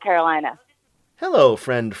 North Carolina. Hello,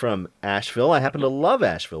 friend from Asheville. I happen to love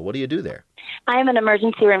Asheville. What do you do there? I am an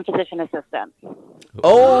emergency room physician assistant.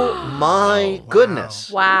 Oh, my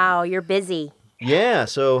goodness. Wow, you're busy. Yeah,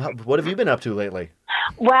 so what have you been up to lately?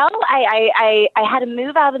 Well, I had to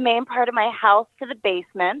move out of the main part of my house to the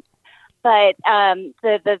basement, but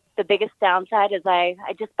the biggest downside is I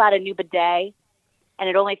just bought a new bidet. And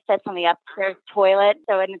it only fits on the upstairs toilet,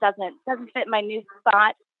 and it doesn't fit my new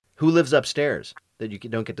spot. Who lives upstairs that you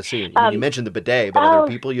don't get to see? You mentioned the bidet, but are there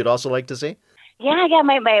people you'd also like to see? Yeah,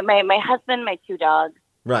 my husband, my 2 dogs.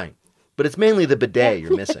 Right, but it's mainly the bidet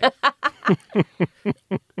you're missing. Yeah,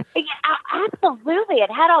 absolutely, it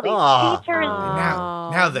had all these features.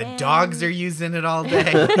 Now the dogs are using it all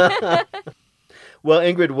day. Well,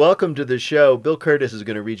 Ingrid, welcome to the show. Bill Curtis is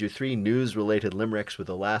going to read you 3 news-related limericks with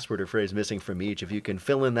a last word or phrase missing from each. If you can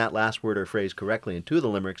fill in that last word or phrase correctly in 2 of the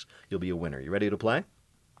limericks, you'll be a winner. You ready to play?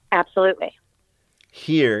 Absolutely.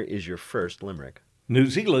 Here is your first limerick. New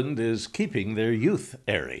Zealand is keeping their youth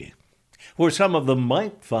airy. For some of them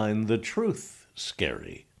might find the truth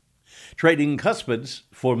scary. Trading cuspids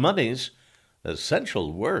for money's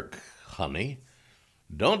essential work, honey.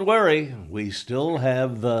 Don't worry, we still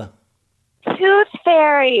have the Tooth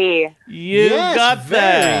Fairy. You Yes, got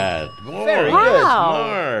that. very Boy, good.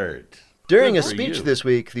 Smart. During Good a for speech you. this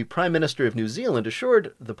week, the Prime Minister of New Zealand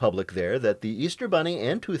assured the public there that the Easter Bunny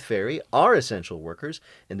and Tooth Fairy are essential workers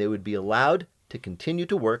and they would be allowed to continue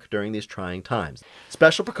to work during these trying times.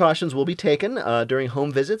 Special precautions will be taken during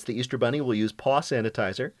home visits. The Easter Bunny will use paw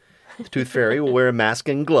sanitizer. The Tooth Fairy will wear a mask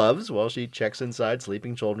and gloves while she checks inside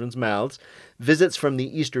sleeping children's mouths. Visits from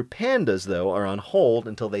the Easter pandas, though, are on hold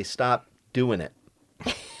until they stop doing it.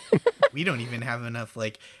 We don't even have enough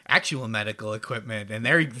actual medical equipment, and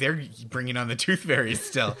they're bringing on the Tooth Fairy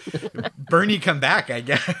still. Bernie, come back, I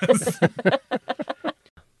guess.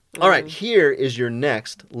 All right, here is your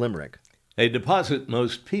next limerick. A deposit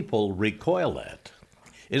most people recoil at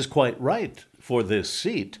is quite right for this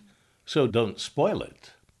seat, so don't spoil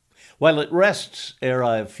it. While it rests ere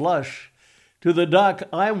I flush, to the doc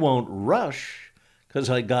I won't rush, 'cause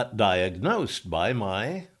I got diagnosed by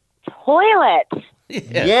my... Toilet.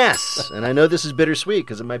 Yes, and I know this is bittersweet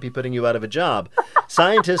because it might be putting you out of a job.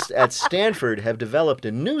 Scientists at Stanford have developed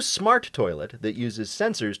a new smart toilet that uses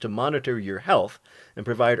sensors to monitor your health and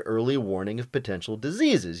provide early warning of potential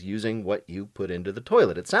diseases using what you put into the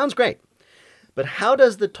toilet. It sounds great. But how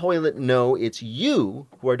does the toilet know it's you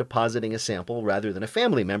who are depositing a sample rather than a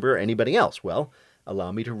family member or anybody else? Well,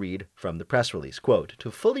 allow me to read from the press release. Quote, to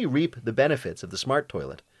fully reap the benefits of the smart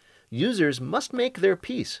toilet, users must make their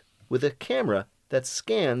peace with a camera that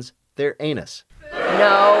scans their anus.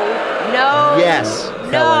 No. Yes,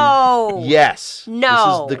 No. Helen. Yes.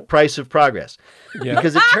 No. This is the price of progress. Yeah.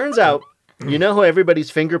 Because it turns out, you know how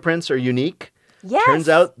everybody's fingerprints are unique? Yes. Turns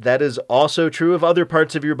out that is also true of other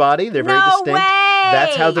parts of your body. They're very No distinct. way.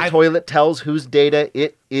 That's how the toilet tells whose data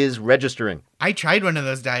it is registering. I tried one of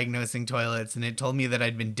those diagnosing toilets, and it told me that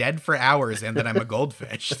I'd been dead for hours and that I'm a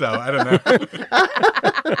goldfish. So I don't know.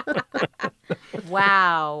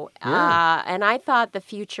 Wow. Yeah. And I thought the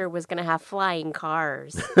future was going to have flying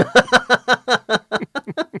cars.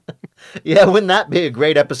 Yeah, wouldn't that be a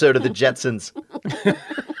great episode of the Jetsons?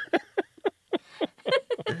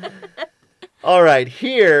 All right,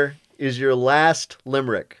 here is your last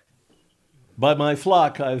limerick. By my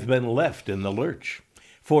flock I've been left in the lurch.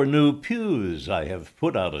 For new pews I have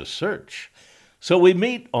put out a search. So we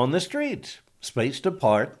meet on the street, spaced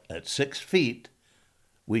apart at 6 feet.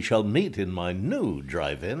 We shall meet in my new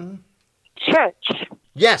drive-in. Church.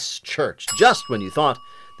 Yes, church. Just when you thought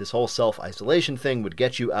this whole self-isolation thing would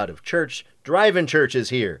get you out of church, drive-in church is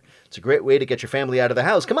here. It's a great way to get your family out of the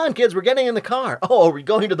house. Come on, kids, we're getting in the car. Oh, are we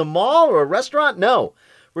going to the mall or a restaurant? No.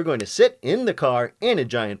 We're going to sit in the car in a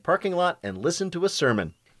giant parking lot and listen to a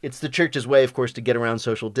sermon. It's the church's way, of course, to get around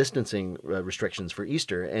social distancing restrictions for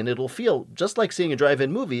Easter, and it'll feel just like seeing a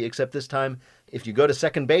drive-in movie, except this time, if you go to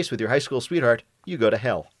second base with your high school sweetheart, you go to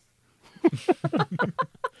hell.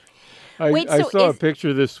 I saw a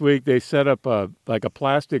picture this week. They set up a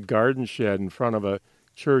plastic garden shed in front of a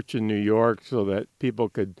church in New York so that people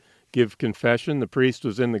could give confession. The priest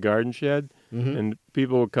was in the garden shed, and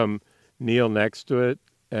people would come kneel next to it.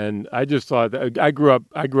 And I just thought that I grew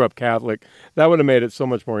up Catholic. That would have made it so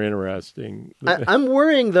much more interesting. I'm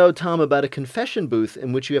worrying, though, Tom, about a confession booth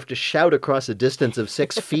in which you have to shout across a distance of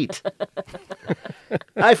 6 feet.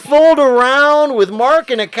 I fooled around with Mark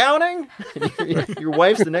in accounting. Your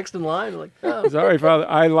wife's the next in line. Like, oh. Sorry, Father,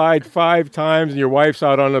 I lied 5 times, and your wife's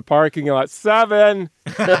out on the parking lot 7.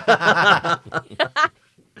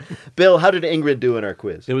 Bill, how did Ingrid do in our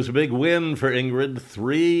quiz? It was a big win for Ingrid,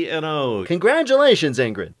 3-0. Congratulations,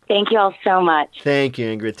 Ingrid. Thank you all so much. Thank you,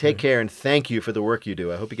 Ingrid. Take care, and thank you for the work you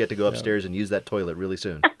do. I hope you get to go upstairs and use that toilet really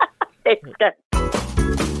soon. It's good.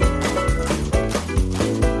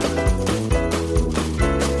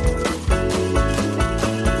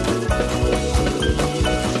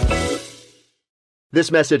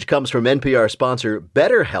 This message comes from NPR sponsor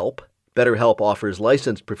BetterHelp. BetterHelp offers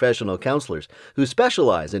licensed professional counselors who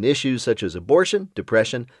specialize in issues such as abortion,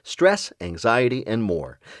 depression, stress, anxiety, and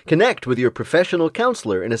more. Connect with your professional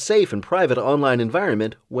counselor in a safe and private online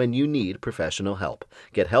environment when you need professional help.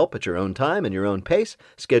 Get help at your own time and your own pace.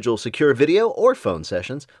 Schedule secure video or phone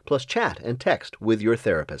sessions, plus chat and text with your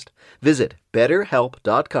therapist. Visit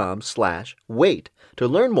betterhelp.com/wait to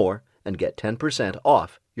learn more and get 10%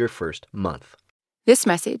 off your first month. This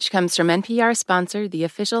message comes from NPR sponsor, the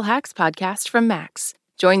official Hacks podcast from Max.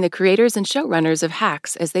 Join the creators and showrunners of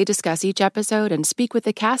Hacks as they discuss each episode and speak with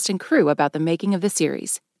the cast and crew about the making of the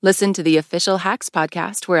series. Listen to the official Hacks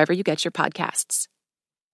podcast wherever you get your podcasts.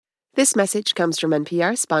 This message comes from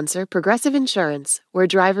NPR sponsor Progressive Insurance, where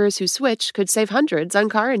drivers who switch could save hundreds on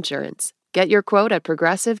car insurance. Get your quote at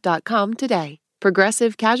progressive.com today.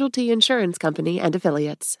 Progressive Casualty Insurance Company and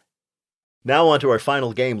Affiliates. Now on to our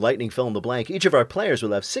final game, Lightning Fill in the Blank. Each of our players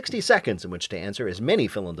will have 60 seconds in which to answer as many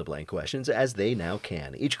fill in the blank questions as they now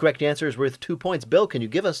can. Each correct answer is worth 2 points. Bill, can you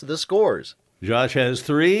give us the scores? Josh has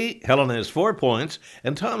 3, Helen has 4 points,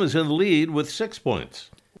 and Tom is in the lead with 6 points.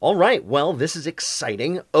 All right, well, this is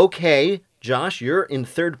exciting. Okay, Josh, you're in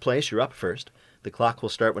third place. You're up first. The clock will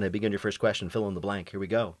start when I begin your first question. Fill in the blank. Here we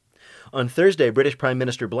go. On Thursday, British Prime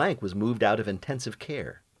Minister blank was moved out of intensive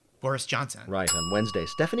care. Boris Johnson. Right. On Wednesday,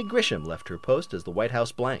 Stephanie Grisham left her post as the White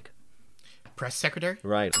House blank. Press secretary.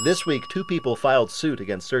 Right. This week, 2 people filed suit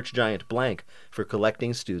against search giant blank for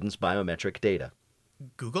collecting students' biometric data.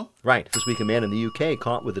 Google? Right. This week, a man in the UK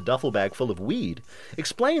caught with a duffel bag full of weed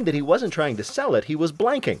explained that he wasn't trying to sell it, he was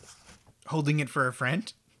blanking. Holding it for a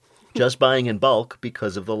friend? Just buying in bulk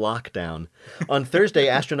because of the lockdown. On Thursday,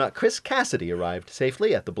 astronaut Chris Cassidy arrived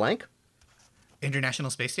safely at the blank. International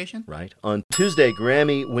Space Station? Right. On Tuesday,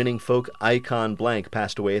 Grammy-winning folk icon blank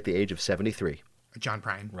passed away at the age of 73. John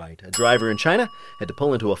Prine. Right. A driver in China had to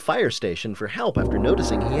pull into a fire station for help after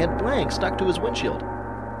noticing he had blank stuck to his windshield.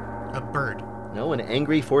 A bird. No, an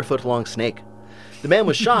angry 4-foot-long snake. The man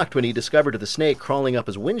was shocked when he discovered the snake crawling up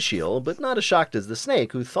his windshield, but not as shocked as the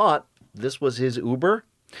snake, who thought this was his Uber.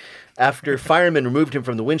 After firemen removed him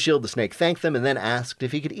from the windshield, the snake thanked them and then asked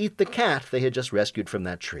if he could eat the cat they had just rescued from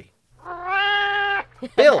that tree.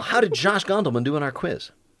 Bill, how did Josh Gondelman do in our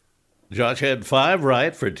quiz? Josh had 5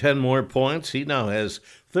 right for 10 more points. He now has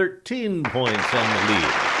 13 points on the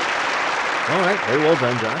lead. All right, very well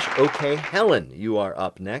done, Josh. Okay, Helen, you are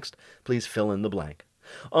up next. Please fill in the blank.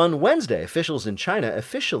 On Wednesday, officials in China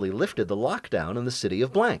officially lifted the lockdown in the city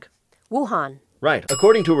of blank. Wuhan. Right.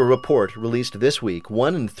 According to a report released this week,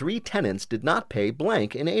 1 in 3 tenants did not pay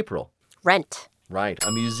blank in April. Rent. Right.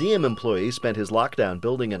 A museum employee spent his lockdown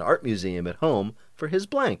building an art museum at home for his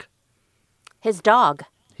blank. His dog.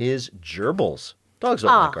 His gerbils. Dogs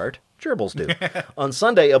don't like art. Gerbils do. On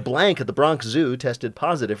Sunday, a blank at the Bronx Zoo tested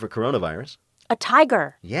positive for coronavirus. A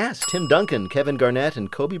tiger. Yes, Tim Duncan, Kevin Garnett,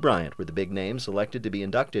 and Kobe Bryant were the big names selected to be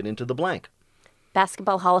inducted into the blank.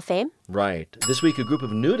 Basketball Hall of Fame. Right. This week, a group of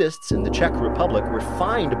nudists in the Czech Republic were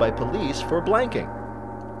fined by police for blanking.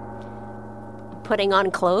 Putting on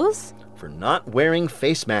clothes. For not wearing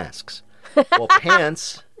face masks. While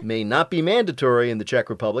pants may not be mandatory in the Czech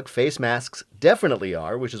Republic, face masks definitely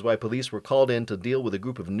are, which is why police were called in to deal with a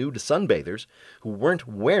group of nude sunbathers who weren't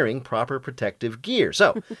wearing proper protective gear.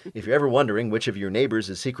 So, if you're ever wondering which of your neighbors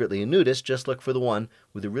is secretly a nudist, just look for the one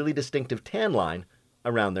with a really distinctive tan line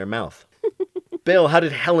around their mouth. Bill, how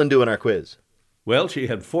did Helen do in our quiz? Well, she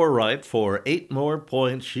had 4 right for 8 more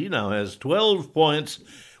points. She now has 12 points,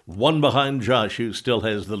 1 behind Josh, who still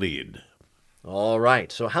has the lead. All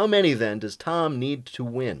right, so how many then does Tom need to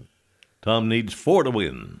win? Tom needs 4 to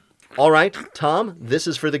win. All right, Tom, this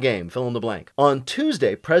is for the game. Fill in the blank. On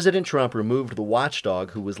Tuesday, President Trump removed the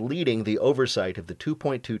watchdog who was leading the oversight of the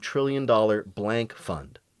 $2.2 trillion blank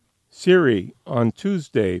fund. Siri, on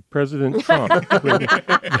Tuesday, President Trump.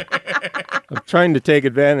 I'm trying to take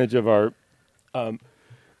advantage of our, the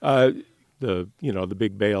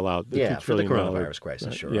big bailout. For the coronavirus crisis,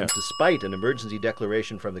 right, sure. Yeah. Despite an emergency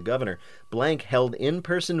declaration from the governor, blank held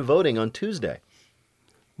in-person voting on Tuesday.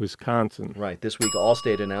 Wisconsin. Right. This week,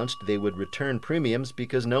 Allstate announced they would return premiums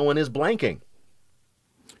because no one is blanking.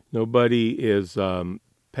 Nobody is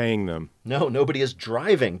paying them. No, nobody is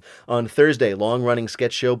driving. On Thursday, long-running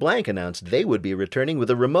sketch show Blank announced they would be returning with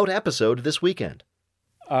a remote episode this weekend.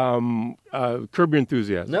 Curb Your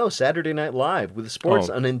Enthusiasm. No, Saturday Night Live. With sports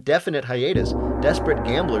on indefinite hiatus, desperate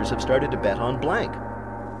gamblers have started to bet on blank.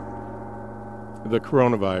 The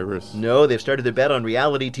coronavirus. No, they've started to bet on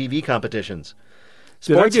reality TV competitions.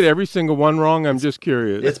 Did I get every single one wrong? I'm just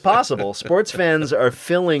curious. It's possible. Sports fans are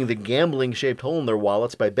filling the gambling-shaped hole in their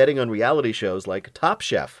wallets by betting on reality shows like Top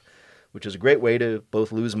Chef, which is a great way to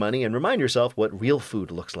both lose money and remind yourself what real food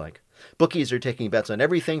looks like. Bookies are taking bets on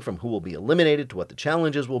everything from who will be eliminated to what the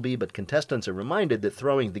challenges will be, but contestants are reminded that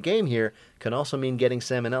throwing the game here can also mean getting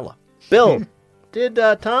salmonella. Bill, did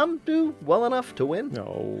Tom do well enough to win?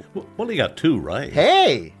 No. Well, he got 2 right.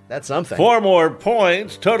 Hey, that's something. 4 more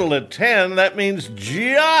points, total of 10. That means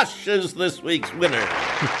Josh is this week's winner.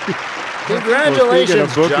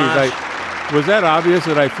 Congratulations, well, Josh. Was that obvious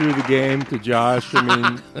that I threw the game to Josh? I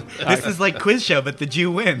mean, this is like quiz show, but the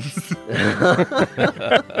Jew wins.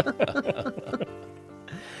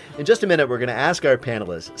 In just a minute, we're going to ask our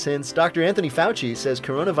panelists, since Dr. Anthony Fauci says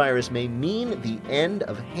coronavirus may mean the end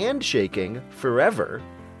of handshaking forever,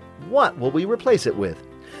 what will we replace it with?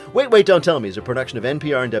 Wait, Don't Tell Me is a production of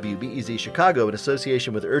NPR and WBEZ Chicago in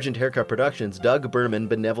association with Urgent Haircut Productions, Doug Berman,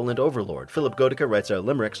 Benevolent Overlord. Philip Godica writes our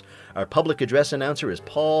limericks. Our public address announcer is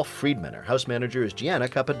Paul Friedman. Our house manager is Gianna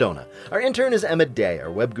Capadona. Our intern is Emma Day.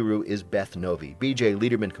 Our web guru is Beth Novi. BJ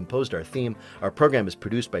Liederman composed our theme. Our program is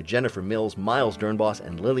produced by Jennifer Mills, Miles Dernboss,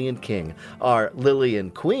 and Lillian King. Our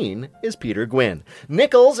Lillian Queen is Peter Gwynn.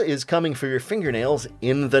 Nichols is coming for your fingernails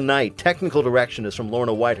in the night. Technical direction is from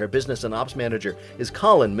Lorna White. Our business and ops manager is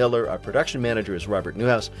Colin Miller. Our production manager is Robert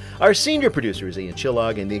Newhouse. Our senior producer is Ian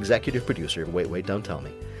Chillog, and the executive producer of Wait, Don't Tell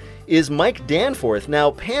Me is Mike Danforth.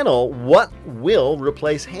 Now, panel, what will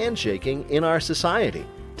replace handshaking in our society?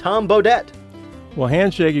 Tom Bodette. Well,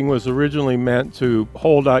 handshaking was originally meant to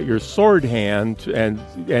hold out your sword hand, and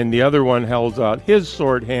the other one held out his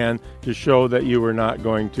sword hand to show that you were not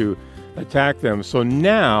going to attack them. So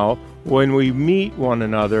now, when we meet one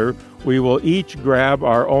another, we will each grab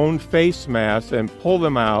our own face masks and pull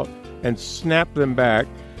them out and snap them back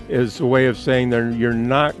as a way of saying that you're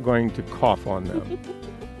not going to cough on them.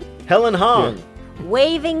 Helen Hong. Yeah.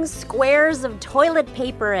 Waving squares of toilet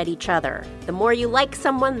paper at each other. The more you like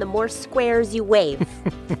someone, the more squares you wave.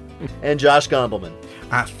 And Josh Gondelman.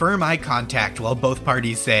 Firm eye contact while both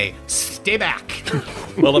parties say, "Stay back."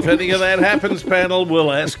 Well, if any of that happens, panel,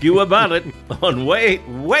 we'll ask you about it on Wait,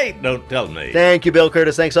 Don't Tell Me. Thank you, Bill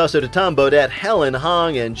Curtis. Thanks also to Tom Bodette, Helen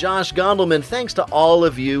Hong, and Josh Gondelman. Thanks to all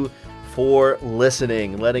of you for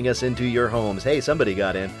listening, letting us into your homes. Hey, somebody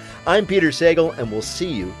got in. I'm Peter Sagal, and we'll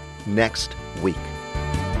see you next week.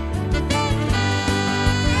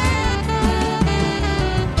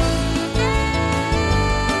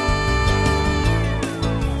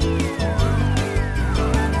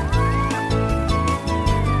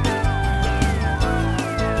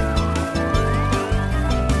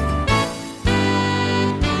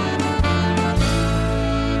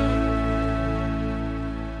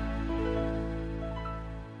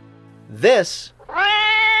 This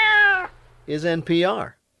is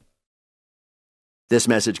NPR. This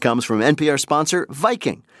message comes from NPR sponsor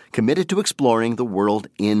Viking, committed to exploring the world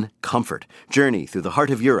in comfort. Journey through the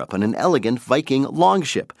heart of Europe on an elegant Viking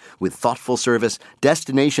longship with thoughtful service,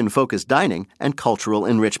 destination-focused dining, and cultural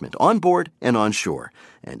enrichment on board and on shore.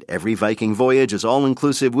 And every Viking voyage is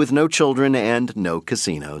all-inclusive with no children and no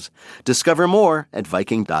casinos. Discover more at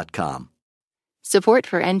Viking.com. Support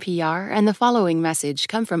for NPR and the following message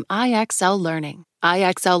come from IXL Learning.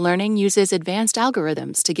 IXL Learning uses advanced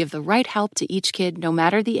algorithms to give the right help to each kid no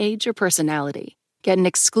matter the age or personality. Get an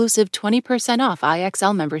exclusive 20% off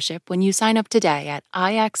IXL membership when you sign up today at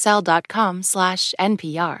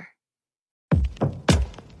IXL.com/NPR.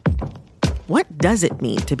 What does it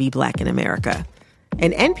mean to be Black in America?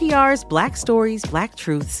 In NPR's Black Stories, Black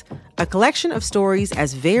Truths, a collection of stories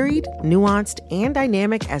as varied, nuanced, and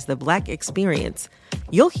dynamic as the Black experience,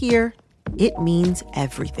 you'll hear it means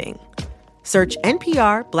everything. Search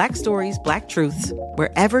NPR Black Stories, Black Truths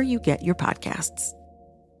wherever you get your podcasts.